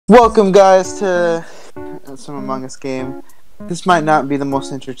Welcome guys to some Among Us game. This might not be the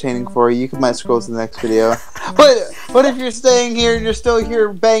most entertaining for you. You might scroll to the next video. But if you're staying here and you're still here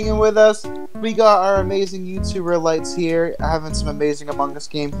banging with us, we got our amazing YouTuber Lightz here having some amazing Among Us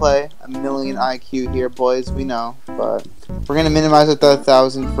gameplay. A million IQ here, boys, we know. But we're gonna minimize it to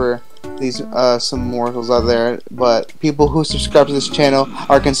 1,000 for these some mortals out there. But people who subscribe to this channel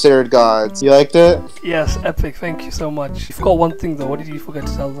are considered gods. You liked it? Yes, epic, thank you so much. You forgot one thing though, what did you forget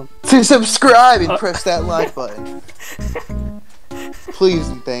to tell them? To subscribe and press that like button. Please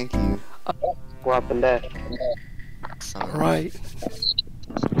and thank you. What happened there? Right.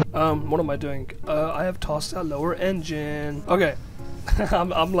 What am I doing? I have tossed that lower engine. Okay.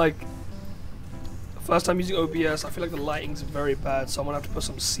 I'm like, first time using OBS, I feel like the lighting's very bad, so I'm gonna have to put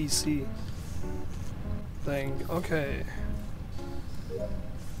some CC thing. Okay.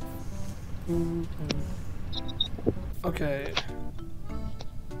 Okay.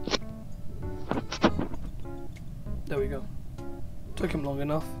 There we go. Took him long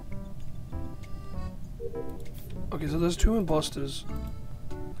enough. Okay, so there's two imposters,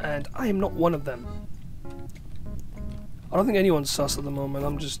 and I am not one of them. I don't think anyone's sus at the moment.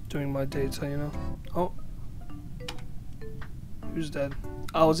 I'm just doing my data, you know. Oh, who's dead?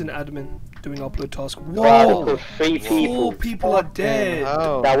 I was in admin doing upload task. Whoa! 3 people. 4 people are dead.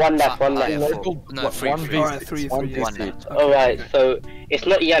 Oh. That one left, one left. No, three. Alright, three. Alright, so it's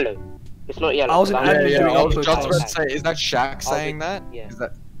not yellow. It's not yellow. I was in admin doing I was upload just about to task. say, is that Shaq saying that? Yeah. Is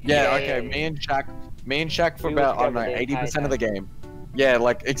that? Yeah, Okay. yeah. Me and Shaq for We about were I don't know together the 80% of the game. Yeah,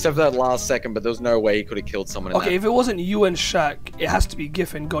 like except for that last second, but there was no way he could have killed someone. Okay, if it wasn't you and Shaq, it has to be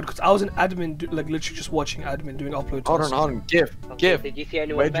GIF and God, because I was an admin, like literally just watching admin doing upload tasks. Hold on, GIF. Did you see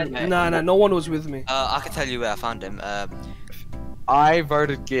anyone Where'd you- bend? Nah, no one was with me. I can tell you where I found him. I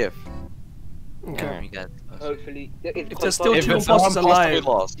voted GIF. Okay. You guys. Hopefully. If there's still If two it's imposters an imposter, we alive,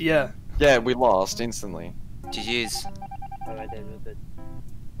 lost. yeah. Yeah, we lost instantly. GG's. Alright then, we're good.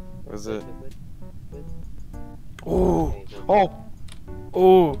 Was it? Oh,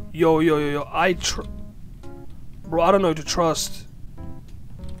 Oh, yo, bro, I don't know who to trust.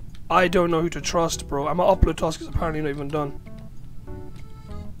 I don't know who to trust, bro. And my upload task is apparently not even done.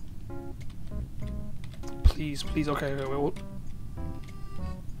 Please, okay, wait.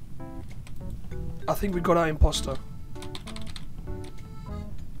 I think we got our imposter.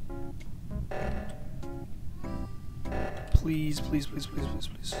 Please.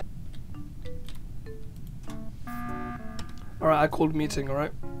 Alright, I called meeting,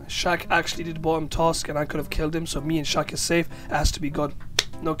 alright? Shaq actually did bottom task and I could have killed him, so me and Shaq is safe. It has to be God.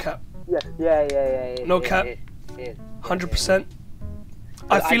 No cap. Yeah. No cap. 100%.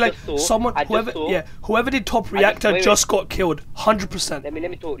 I feel like someone, whoever did top reactor just got killed. 100%. Let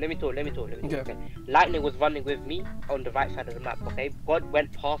me talk. Okay. Lightning was running with me on the right side of the map, okay? God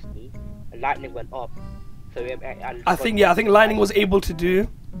went past me, and Lightning went up. So I think Lightning was able to do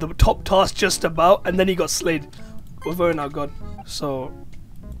the top task just about, and then he got slayed. We're voting out God, so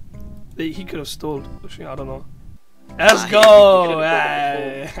he could have stalled. I don't know. Let's go!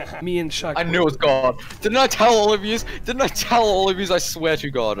 Me and Shaq. I knew it was God. Didn't I tell all of yous? I swear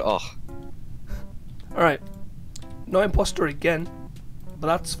to God. Oh. Alright. No imposter again, but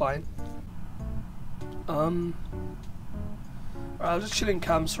that's fine. Alright, I'll just chill in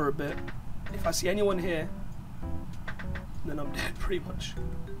cams for a bit. If I see anyone here, then I'm dead pretty much.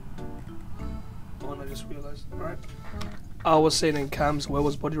 I just realized. Alright. I was saying in cams, where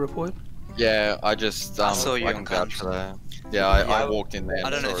was body reported? Yeah, I just I saw you I on can vouch cams. for that. Yeah, I walked in there. I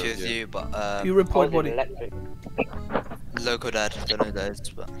don't know if saw it was you, but You report body. local dad. Don't know who that is,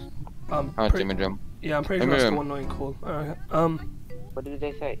 but Alright, Jim. Yeah, I'm pretty sure that's the one knowing call. Alright. What did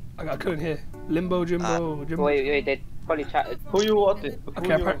they say? I couldn't hear. Limbo, Jimbo. Wait, they probably chatted. Who you voted?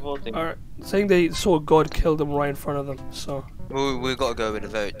 Okay, alright. Saying they saw God kill them right in front of them, so. we gotta go with the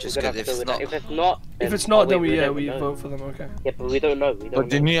vote. Just because if it's not, then we vote for them. Okay. Yeah, but we don't know. But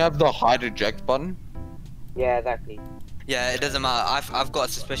didn't you have the hide eject button? Yeah, exactly. Yeah, it doesn't matter. I've got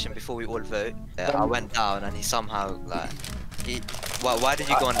a suspicion before we all vote. I went down and he somehow like why did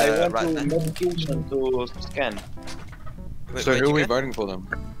you go on the right I there? went to medication to scan. So who are we voting for them?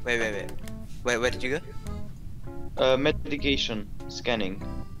 Wait, where did you go? Medication scanning.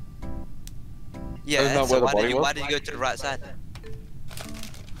 Yeah, Isn't that so where the why body was? did you go to the right side?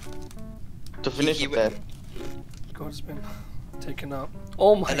 To finish He- the test. God's been taken out.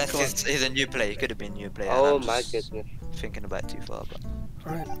 Oh my Unless god. he's a new player, he could have been a new player. and Oh I'm my just goodness. Thinking about it too far, but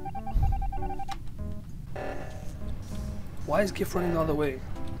Alright. Why is GIF running the other way?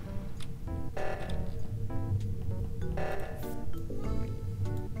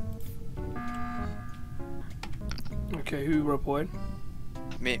 Okay, who reported?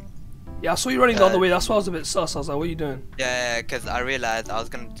 Me. Yeah, I saw you running the other way. That's why I was a bit sus. I was like, what are you doing? Yeah, because I realized I was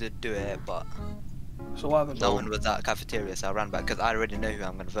gonna do it, but So what happened? no one was at the cafeteria, so I ran back because I already know who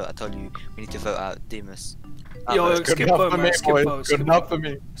I'm gonna vote. I told you we need to vote out Demus. Yo, Good skip enough vote, for man. me, Skip boys. vote. Good enough for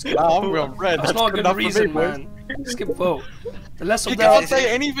me. I'm going red. That's not a good enough for me, reason, boys. man. Skip vote. The less You of can't that. say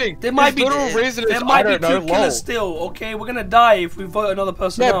anything. There might be. His literal reason is, There might I be don't know, two killers lol. still. Okay, we're gonna die if we vote another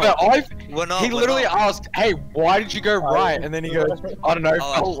person Yeah, out. but We're not. he we're literally not. asked, "Hey, why did you go right?" And then he goes, "I don't know,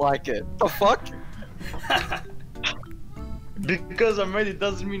 Oh, felt like it." The fuck? Because I'm ready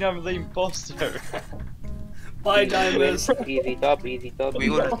doesn't mean I'm the imposter. Bye, divers. Easy dub, easy dub. We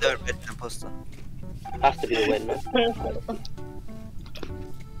all deserve it, imposter. Has to be the win, man.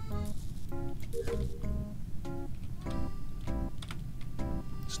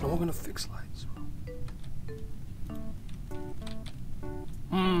 Is no one gonna fix lights?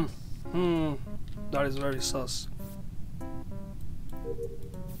 That is very sus.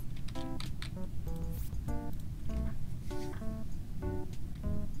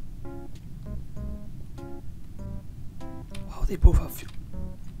 Wow, they both have fuel.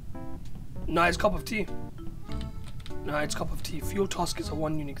 Nah, it's cup of tea. Nah, it's cup of tea. Fuel task is a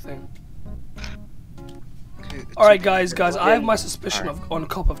one unique thing. Alright, guys, I have my suspicion on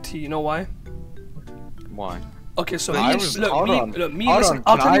cup of tea. You know why? Why? Okay, so I me, was- look, hold me, on. look, me. Hold Listen, on,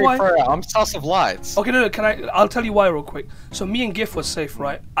 I'll can tell you I why. throw it? I'm sus of lights. Okay, no, I'll tell you why real quick. So me and Gif was safe,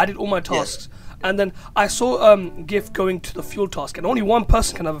 right? I did all my tasks, and then I saw Gif going to the fuel task, and only one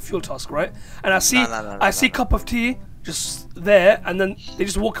person can have a fuel task, right? And I see, I see cup of tea just there, and then they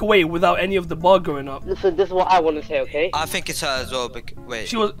just walk away without any of the bar going up. Listen, this is what I want to say, okay? I think it's her as well. Wait.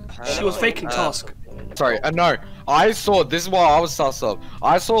 She was faking task. Sorry, no. I saw, this is what I was sus of.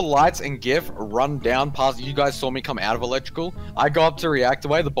 I saw Lights and GIF run down past, you guys saw me come out of electrical. I go up to react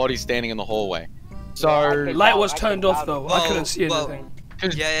away, the body's standing in the hallway. So, Light was turned off though. I couldn't see anything.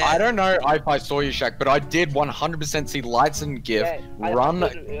 cause Yeah. I don't know if I saw you, Shaq, but I did 100% see Lights and GIF run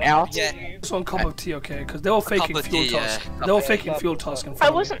out. Yeah. It's on cup of tea, okay? Because they were faking of fuel tea, task. yeah. They were faking fuel task in I front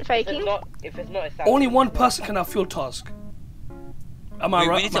of me. wasn't faking. If it's not, it's Only one person can have fuel task. Am I We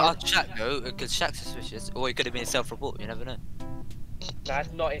right? need to ask Shaq though, because Shaq's suspicious, or it could have been self-report. You never know. Nah,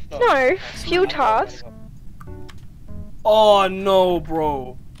 it's not. It's not. No, fuel task. Oh no,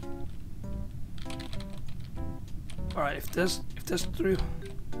 bro. Alright, if there's three,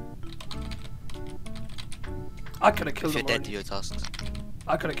 I could have killed If you're him dead to already. your tasks.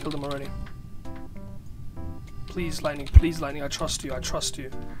 I could have killed him already. Please, Lightning, I trust you, I trust you.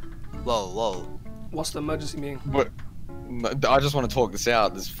 Whoa. What's the emergency meeting? But I just want to talk this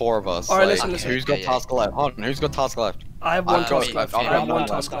out. There's 4 of us. Alright, like, listen. Who's got Yeah. task left? Hold on, who's got task left? I have one I've got- task left. I've I have got one one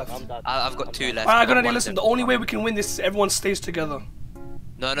task left. left. I've got 2 left. Alright, I got an One idea. Listen, the left. only way we can win this is everyone stays together.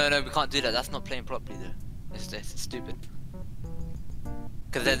 No, we can't do that. That's not playing properly though. It's stupid.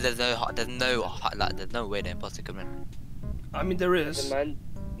 Because there's no way the imposter can win. I mean, there is. Man,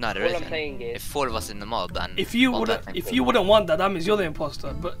 No, there all I'm isn't. saying is, If 4 of us in the mob and If you one wouldn't, person- if you wouldn't want that, that means you're the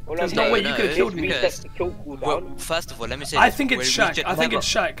imposter. But all there's I'm no saying way is you no, could have killed me. reset the kill cooldown. Well, first of all, let me say. I this. think it's We Shaq. should I think never-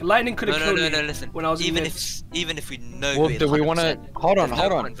 it's Shaq. Lightning could have killed me Listen. when I was in even mid. if we know. Well, it do we want to? 100%, Hold on, there's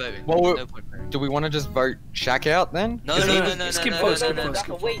hold no on. point voting. Well, There's no point voting. do we want to just vote Shaq out then? No, Skip no, vote, no, no, skip no, vote, no, skip no, vote, no.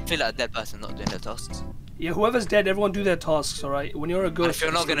 skip vote. I feel like a dead person not doing their tasks. Yeah, whoever's dead, everyone do their tasks, alright? When you're a And ghost, if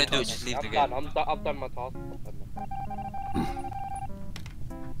you're not just gonna your do it, tasks. just leave the I'm game. done. I've done my task.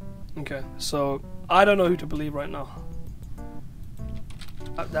 Okay, so I don't know who to believe right now.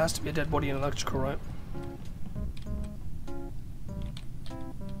 There has to be a dead body in electrical, right?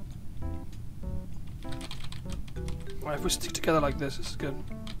 Alright, if we stick together like this is good.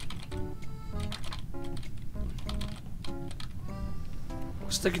 We're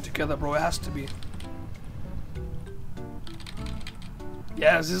sticking together, bro. It has to be.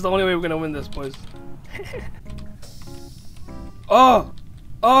 Yes, this is the only way we're gonna win this, boys. Oh!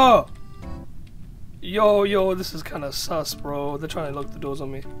 Yo, this is kind of sus, bro. They're trying to lock the doors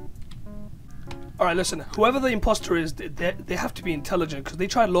on me. Alright, listen. Whoever the imposter is, they have to be intelligent because they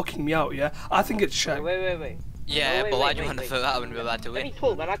tried locking me out, yeah? I think it's Shaq. Wait. Yeah, Wait, but why wait, do you wait, want to wait. vote out when we're about to Let me win?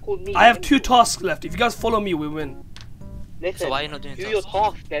 talk, man. I called me. I have 2 tasks left. If you guys follow me, we win. Listen, So why are you not doing do your tasks?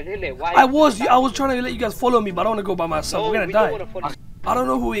 task then, innit? Why? I was trying to let you guys follow me, but I don't want to go by myself. No, We're gonna we die. don't wanna follow you. I don't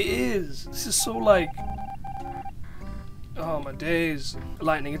know who it is. This is so like... Oh my days.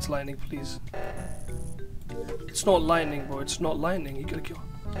 Lightning, it's lightning, please. It's not lightning, bro. It's not lightning. You gotta kill.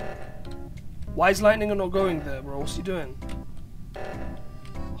 Why is lightning not going there, bro? What's he doing?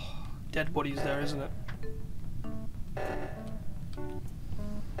 Dead body's there, isn't it?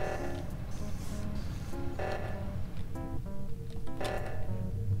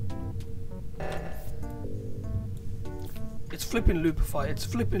 It's flipping loopify. It's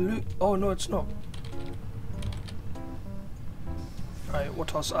flipping loop. Oh no, it's not. Alright,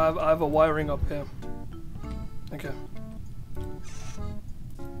 what else? I have a wiring up here. Okay.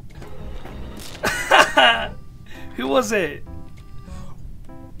 Who was it?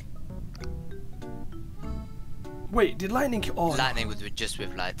 Wait, did lightning kill? Oh, Lightning was just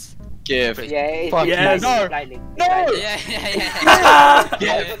with lights. Give. Yeah, it's Fuck yes. no. lightning. No! Yeah.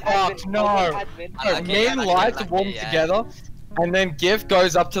 Give. Fuck no. Me and Lights warm together, and then Gif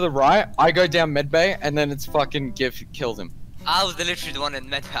goes up to the right. I go down medbay, and then it's fucking Gif kills him. I was literally the one in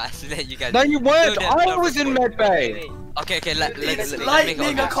medbay. I let you guys. No, you weren't. No, I was in medbay. Okay, let's lightning.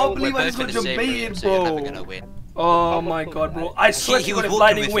 I can't believe I just got debated, bro. Oh my god, bro. I swear He to was God, if walking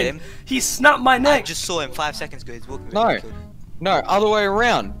lightning with win, him. he snapped my I neck. just saw him 5 seconds ago. He's walking with No. him. No, other way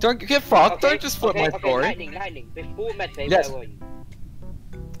around. Don't get fucked. Don't just flip my story. Lightning. Before medbay, Yes. where were you?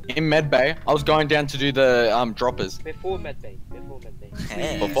 In medbay, I was going down to do the droppers. Before medbay.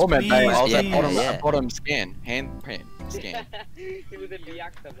 Before medbay, I was please. at bottom scan, hand scan. He was in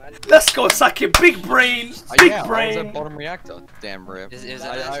reactor, man. Let's go, suck it. Big brain. Big Yeah, I was brain. at bottom reactor. Damn rip. It was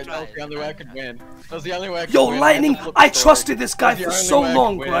That was the only way I could win. That was the only way I could Yo, win. lightning. had to flip I the story. trusted this guy That's for the only so way I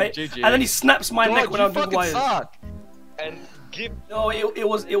long, could win. right? GG. And then he snaps my neck God, when you I'm doing fucking wires. suck. And give. No, it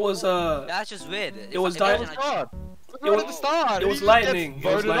was That's just weird. It was That di- was God. It was- At the start. it was He just lightning. gets It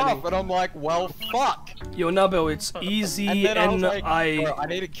was voted lightning. off, and I'm like, well, fuck. Yo, Nabel, it's And easy then I was and like, bro, I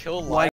need to kill Y